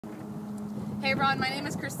Hey Ron, my name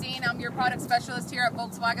is Christine. I'm your product specialist here at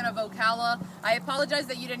Volkswagen of Ocala. I apologize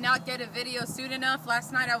that you did not get a video soon enough.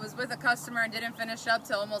 Last night I was with a customer and didn't finish up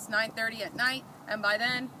till almost 9:30 at night, and by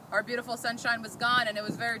then our beautiful sunshine was gone and it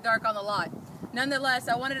was very dark on the lot. Nonetheless,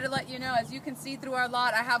 I wanted to let you know, as you can see through our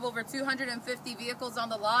lot, I have over 250 vehicles on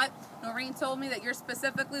the lot. Noreen told me that you're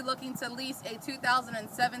specifically looking to lease a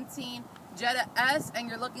 2017 Jetta S and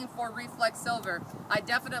you're looking for reflex silver. I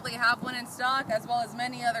definitely have one in stock, as well as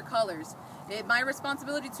many other colors. My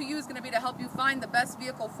responsibility to you is going to be to help you find the best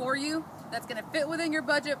vehicle for you that's going to fit within your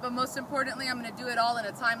budget, but most importantly, I'm going to do it all in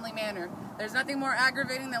a timely manner. There's nothing more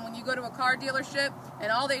aggravating than when you go to a car dealership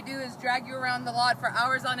and all they do is drag you around the lot for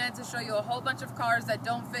hours on end to show you a whole bunch of cars that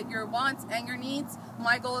don't fit your wants and your needs.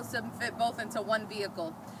 My goal is to fit both into one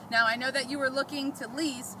vehicle. Now, I know that you were looking to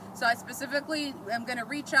lease, so I specifically am going to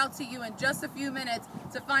reach out to you in just a few minutes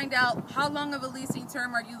to find out how long of a leasing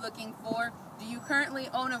term are you looking for? Do you currently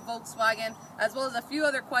own a Volkswagen? As well as a few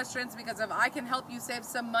other questions, because if I can help you save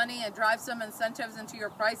some money and drive some incentives into your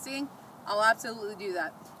pricing, I'll absolutely do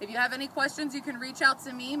that. If you have any questions, you can reach out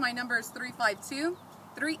to me. My number is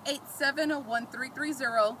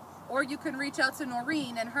 352-387-1330, or you can reach out to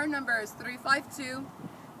Noreen, and her number is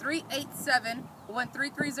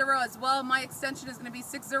 352-387-1330 as well. My extension is going to be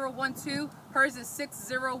 6012. Hers is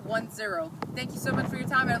 6010. Thank you so much for your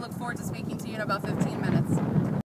time, and I look forward to speaking to you in about 15 minutes.